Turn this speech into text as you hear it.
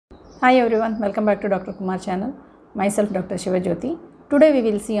Hi everyone, welcome back to Dr. Kumar channel. Myself Dr.N.Siva jyothi. Today we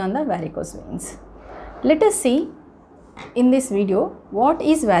will see on the varicose veins. Let us see in this video what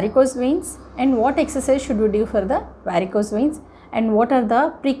is varicose veins and what exercise should we do for the varicose veins and what are the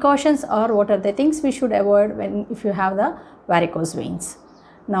precautions or what are the things we should avoid if you have the varicose veins.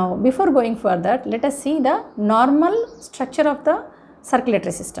 Now before going further, let us see the normal structure of the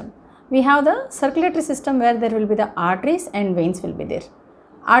circulatory system. We have the circulatory system where there will be the arteries and veins will be there.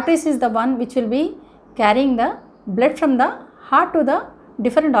 Arteries is the one which will be carrying the blood from the heart to the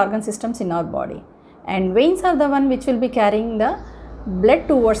different organ systems in our body, and veins are the one which will be carrying the blood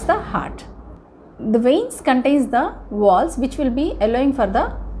towards the heart. The veins contains the walls which will be allowing for the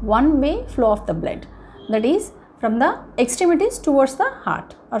one-way flow of the blood, that is from the extremities towards the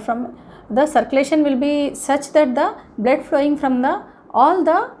heart, or from the circulation will be such that the blood flowing from the all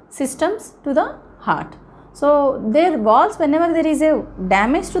the systems to the heart. So their walls, whenever there is a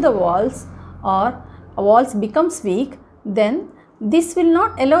damage to the walls or walls becomes weak, then this will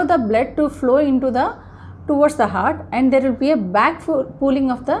not allow the blood to flow into the towards the heart, and there will be a back pooling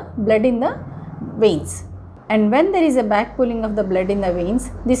of the blood in the veins. And when there is a back pooling of the blood in the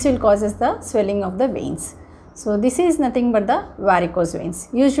veins, this will causes the swelling of the veins. So this is nothing but the varicose veins.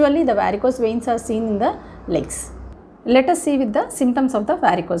 Usually the varicose veins are seen in the legs. Let us see with the symptoms of the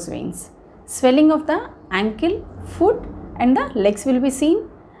varicose veins. Swelling of the ankle, foot and the legs will be seen.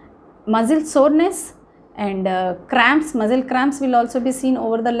 Muscle soreness and cramps, muscle cramps will also be seen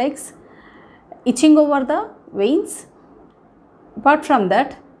over the legs. Itching over the veins. Apart from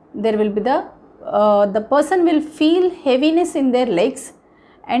that, there will be the person will feel heaviness in their legs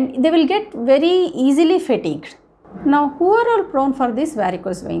and they will get very easily fatigued. Now, who are all prone for these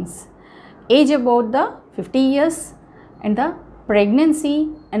varicose veins? Age about the 50 years and the pregnancy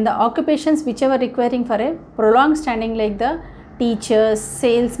and the occupations whichever requiring for a prolonged standing, like the teachers,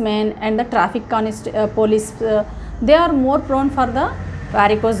 salesmen and the traffic police, they are more prone for the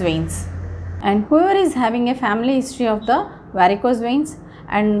varicose veins. And whoever is having a family history of the varicose veins,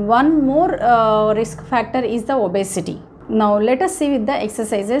 and one more risk factor is the obesity. Now let us see with the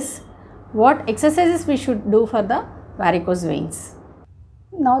exercises, what exercises we should do for the varicose veins.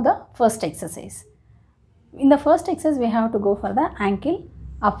 Now the first exercise. In the first exercise we have to go for the ankle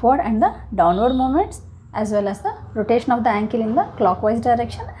upward and the downward movements, as well as the rotation of the ankle in the clockwise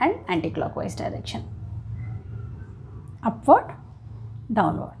direction and anti-clockwise direction. Upward,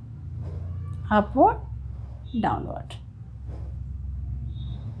 downward, upward, downward,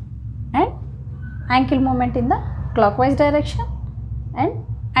 and ankle movement in the clockwise direction and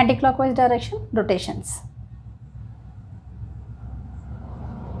anti-clockwise direction rotations.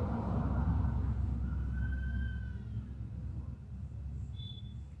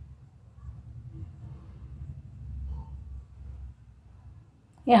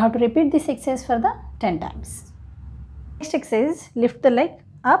 You have to repeat this exercise for the 10 times. Next exercise, lift the leg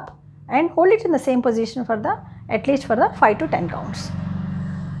up and hold it in the same position for the at least for the 5 to 10 counts.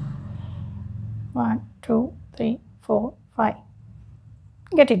 1, 2, 3, 4, 5.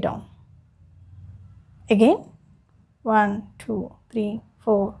 Get it down. Again. 1, 2, 3,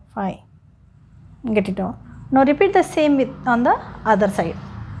 4, 5. Get it down. Now repeat the same with on the other side.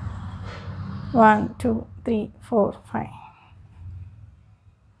 1, 2, 3, 4, 5.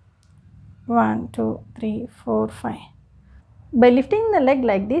 1, 2, 3, 4, 5. By lifting the leg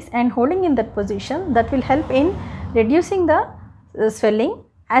like this and holding in that position, that will help in reducing the swelling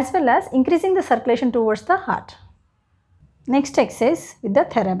as well as increasing the circulation towards the heart. Next exercise with the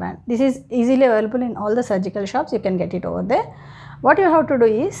TheraBand. This is easily available in all the surgical shops. You can get it over there. What you have to do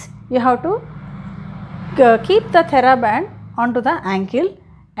is, you have to keep the TheraBand onto the ankle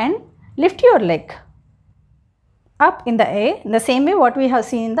and lift your leg up in the air in the same way what we have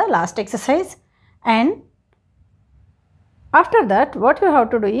seen in the last exercise, and after that what you have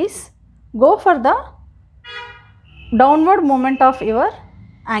to do is go for the downward movement of your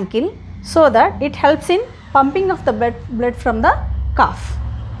ankle so that it helps in pumping of the blood from the calf.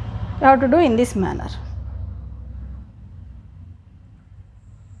 You have to do in this manner.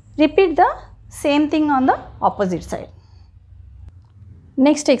 Repeat the same thing on the opposite side.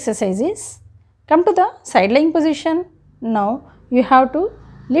 Next exercise is, come to the side lying position. Now you have to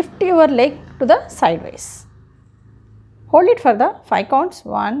lift your leg to the sideways. Hold it for the 5 counts.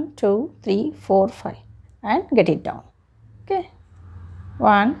 1, 2, 3, 4, 5 and get it down. Okay.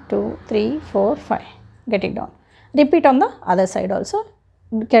 1, 2, 3, 4, 5. Get it down. Repeat on the other side also.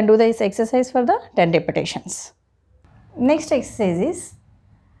 You can do this exercise for the 10 repetitions. Next exercise is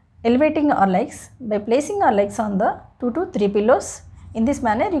elevating our legs by placing our legs on the 2 to 3 pillows. In this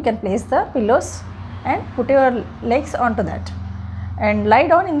manner you can place the pillows and put your legs onto that. and lie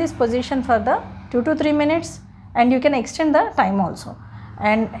down in this position for the 2 to 3 minutes, and you can extend the time also,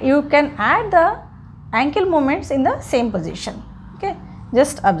 and you can add the ankle movements in the same position. Okay,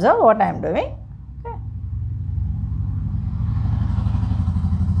 just observe what I am doing. Okay.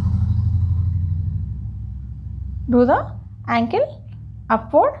 Do the ankle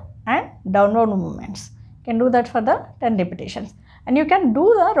upward and downward movements. You can do that for the 10 repetitions, and you can do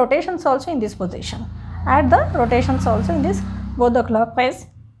the rotations also in this position. Add the rotations also in this both the clockwise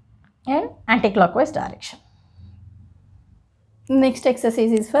and anti-clockwise direction. Next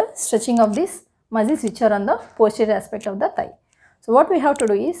exercise is for stretching of these muscles which are on the posterior aspect of the thigh. So what we have to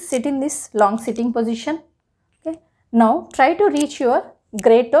do is sit in this long sitting position. Okay. Now try to reach your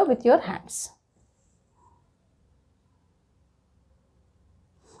great toe with your hands.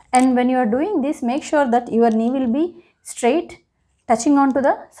 And when you are doing this, make sure that your knee will be straight, touching onto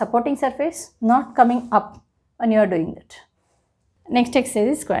the supporting surface, not coming up when you are doing that. Next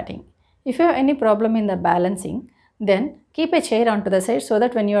exercise is squatting. If you have any problem in the balancing, then keep a chair onto the side so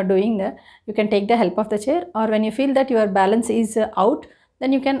that when you are doing that, you can take the help of the chair, or when you feel that your balance is out,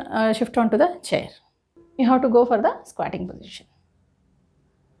 then you can shift onto the chair. You have to go for the squatting position.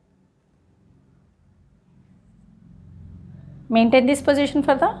 Maintain this position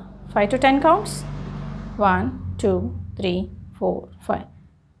for the 5 to 10 counts. 1, 2, 3, 4, 5.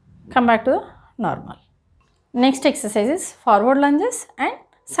 Come back to the normal. Next exercise is forward lunges and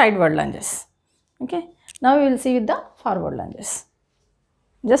sideward lunges. Okay. Now we will see with the forward lunges.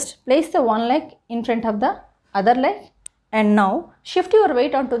 Just place the one leg in front of the other leg, and now shift your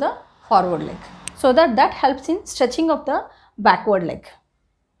weight onto the forward leg so that helps in stretching of the backward leg.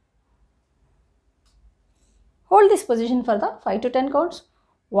 Hold this position for the 5 to 10 counts.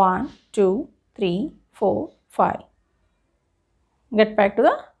 1, 2, 3, 4, 5. Get back to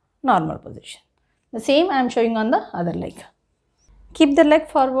the normal position. The same I am showing on the other leg. Keep the leg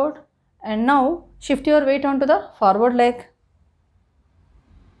forward, and now shift your weight onto the forward leg.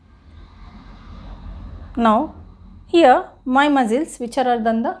 Now here my muscles which are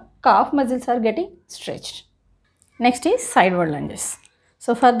than the calf muscles are getting stretched. Next is sideward lunges.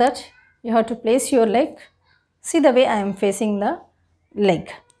 So for that you have to place your leg. See the way I am facing the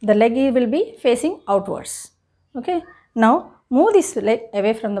leg. The leg will be facing outwards. Okay. Now move this leg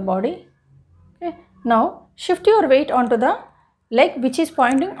away from the body. Okay. Now shift your weight onto the leg which is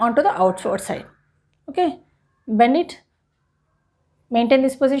pointing onto the outward side. Okay. Bend it. Maintain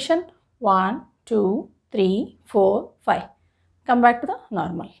this position. 1, 2, 3, 4, 5. Come back to the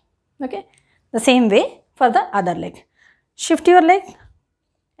normal. Okay. The same way for the other leg. Shift your leg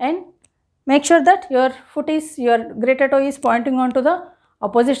and make sure that your greater toe is pointing onto the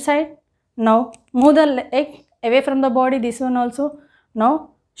opposite side. Now move the leg away from the body, this one also.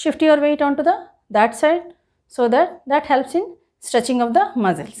 Now shift your weight onto that side so that helps in stretching of the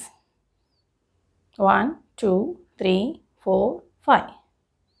muscles. 1, 2, 3, 4, 5.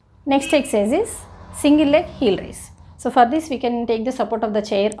 Next exercise is single leg heel raise. So for this we can take the support of the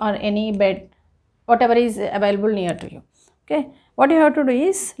chair or any bed, whatever is available near to you. Okay. What you have to do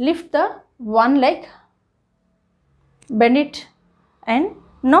is lift the one leg, bend it, and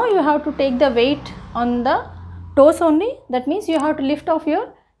now you have to take the weight on the toes only. That means you have to lift off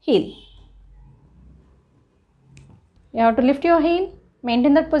your heel. You have to lift your heel,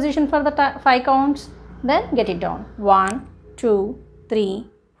 maintain that position for the 5 counts, then get it down. 1, 2, 3,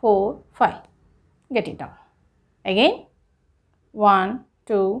 4, 5. Get it down. Again 1,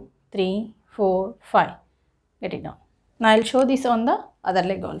 2, 3, 4, 5. Get it down. Now I will show this on the other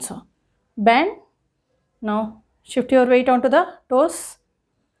leg also. Bend. Now shift your weight onto the toes.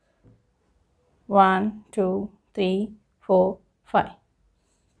 1, 2, 3, 4, 5.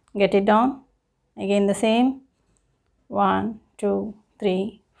 Get it down. Again the same. 1, 2,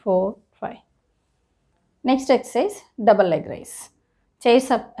 3, 4, 5. Next exercise, double leg raise.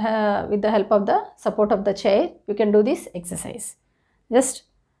 Chairs up with the help of the support of the chair, you can do this exercise. Just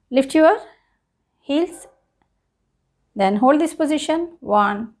lift your heels, then hold this position.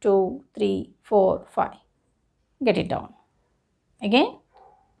 1, 2, 3, 4, 5. Get it down. Again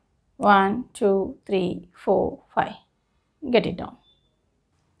 1, 2, 3, 4, 5. Get it down.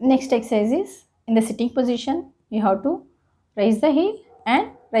 Next exercise is in the sitting position. You have to raise the heel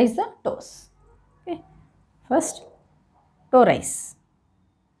and raise the toes. Okay. First toe rise,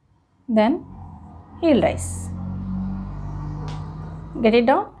 then heel rise. Get it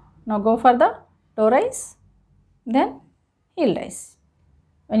down. Now go for the toe rise, then heel rise.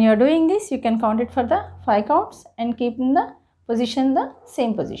 When you are doing this, you can count it for the 5 counts and keep in the position the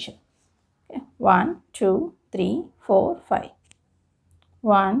same position. Okay. 1, 2, 3, 4, 5.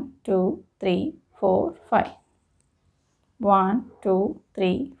 1, 2, 3, 4, 5. 1, 2,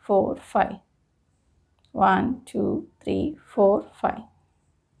 3, 4, 5. 1, 2, 3, 4, 5.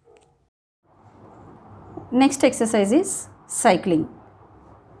 Next exercise is cycling.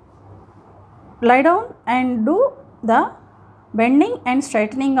 Lie down and do the bending and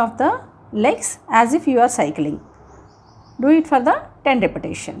straightening of the legs as if you are cycling. Do it for the 10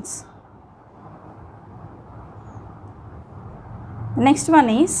 repetitions. Next one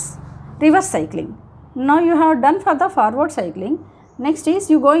is reverse cycling. Now you have done for the forward cycling. Next is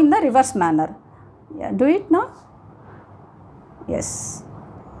you go in the reverse manner. Yeah, do it now. Yes.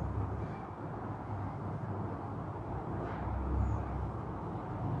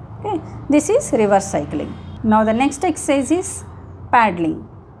 Okay, this is reverse cycling. Now the next exercise is paddling.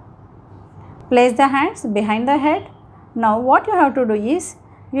 Place the hands behind the head. Now what you have to do is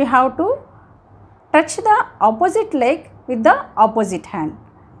you have to touch the opposite leg with the opposite hand.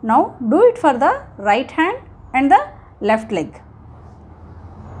 Now do it for the right hand and the left leg.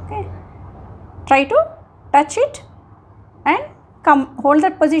 Okay. Try to touch it and come hold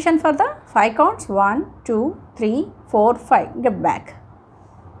that position for the 5 counts. 1, 2, 3, 4, 5. Get back.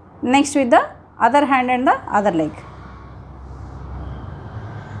 Next with the other hand and the other leg.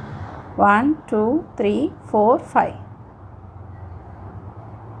 1, 2, 3, 4, 5.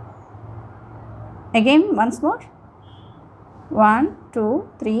 Again once more. 1, 2,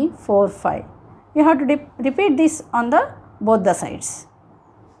 3, 4, 5. You have to repeat this on the both the sides.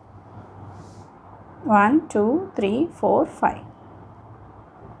 1, 2, 3, 4, 5.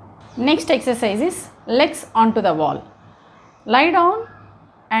 Next exercise is legs onto the wall. Lie down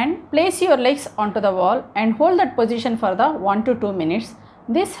and place your legs onto the wall and hold that position for the 1 to 2 minutes.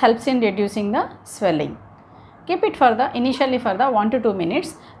 This helps in reducing the swelling. Keep it for the initially for the 1 to 2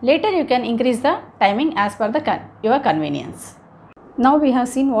 minutes. Later you can increase the timing as per the your convenience. Now we have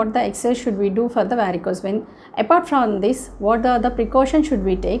seen what the exercise should we do for the varicose vein. Apart from this, what the precaution should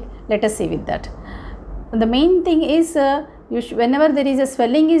we take? Let us see with that. The main thing is whenever there is a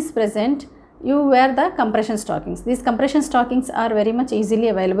swelling is present, you wear the compression stockings. These compression stockings are very much easily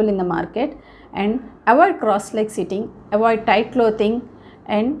available in the market, and avoid cross leg sitting, avoid tight clothing,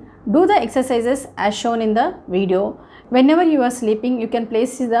 and do the exercises as shown in the video. Whenever you are sleeping, you can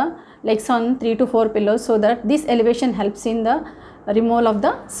place the legs on 3 to 4 pillows so that this elevation helps in the removal of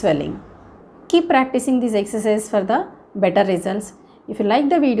the swelling. Keep practicing these exercises for the better results. If you like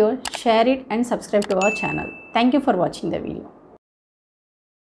the video, share it and subscribe to our channel. Thank you for watching the video.